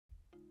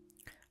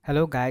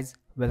Hello guys,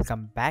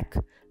 welcome back.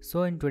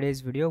 So in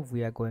today's video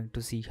we are going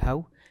to see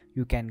how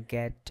you can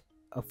get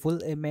a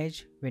full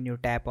image when you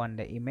tap on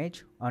the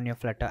image on your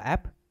Flutter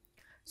app.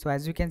 So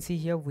as you can see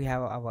here, we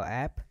have our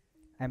app.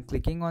 I'm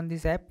clicking on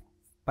this app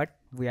but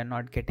we are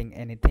not getting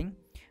anything,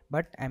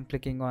 but I'm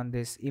clicking on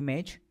this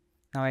image.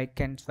 Now I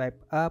can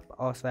swipe up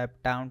or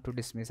swipe down to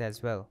dismiss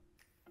as well.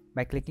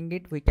 By clicking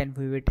it, we can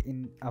view it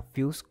in a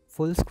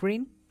full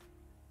screen,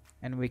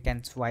 and we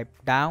can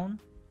swipe down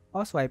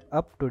or swipe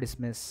up to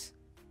dismiss.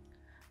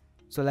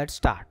 So let's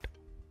start.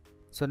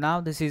 So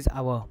now this is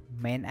our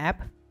main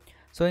app.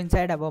 So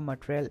inside our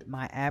material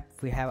my app,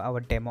 we have our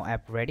demo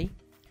app ready.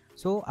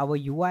 So our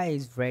UI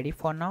is ready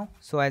for now.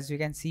 So as you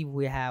can see,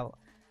 we have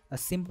a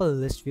simple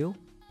list view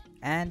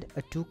and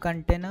two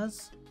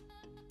containers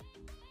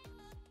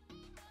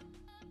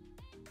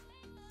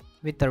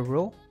with a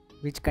row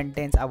which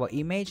contains our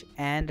image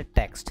and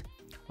text.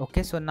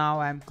 Okay, so now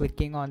I'm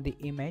clicking on the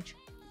image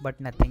but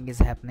nothing is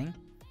happening.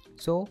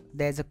 So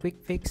there's a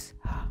quick fix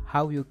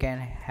how you can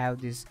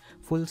have this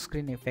full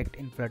screen effect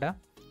in Flutter.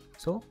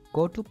 So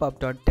go to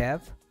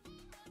pub.dev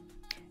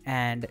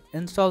and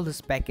install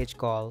this package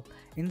called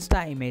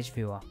Insta Image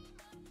Viewer.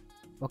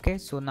 Okay,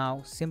 so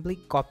now simply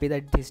copy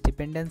these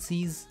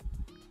dependencies,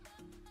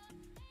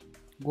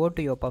 go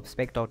to your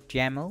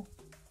pubspec.yaml,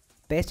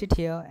 paste it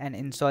here and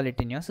install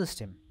it in your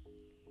system.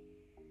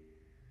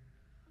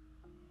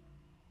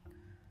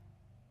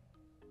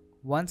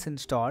 Once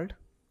installed,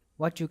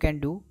 what you can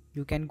do,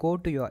 you can go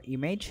to your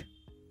image.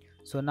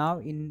 So now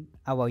in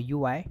our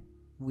UI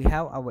we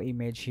have our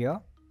image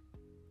here.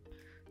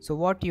 So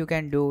what you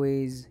can do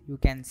is you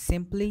can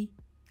simply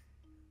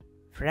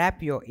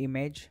wrap your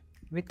image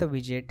with a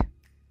widget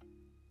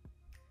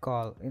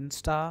called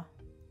Insta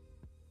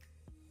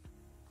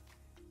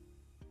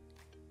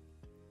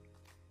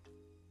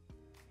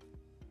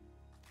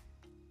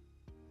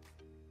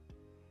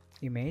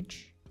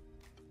Image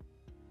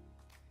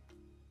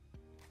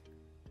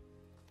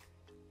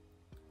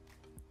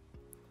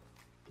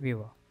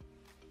Viewer.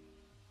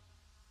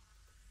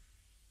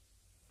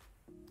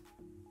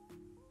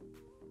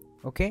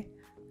 Okay,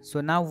 so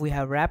now we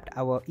have wrapped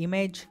our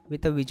image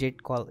with a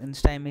widget called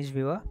Insta Image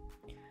Viewer.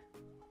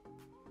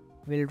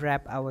 We'll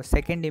wrap our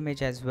second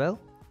image as well.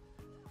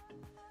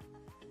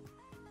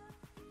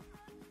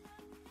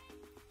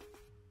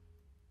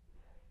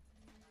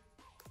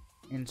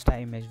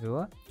 Insta Image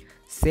Viewer.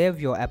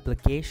 Save your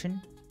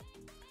application.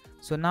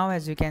 So now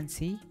as you can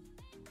see,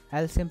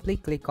 I'll simply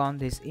click on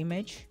this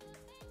image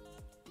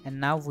and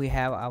now we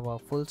have our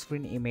full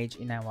screen image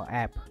in our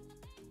app.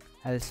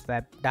 I'll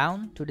swipe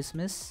down to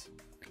dismiss.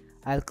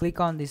 I'll click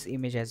on this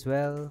image as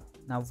well.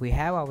 Now we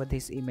have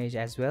this image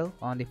as well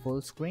on the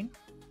full screen.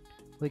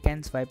 We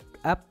can swipe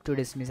up to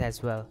dismiss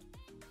as well.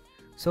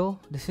 So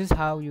this is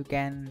how you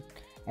can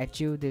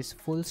achieve this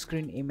full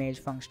screen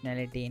image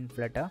functionality in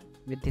Flutter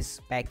with this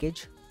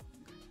package.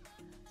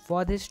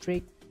 For this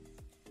trick,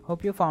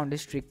 hope you found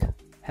this trick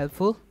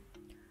helpful.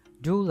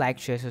 Do like,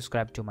 share,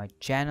 subscribe to my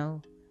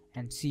channel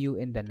and see you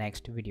in the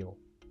next video.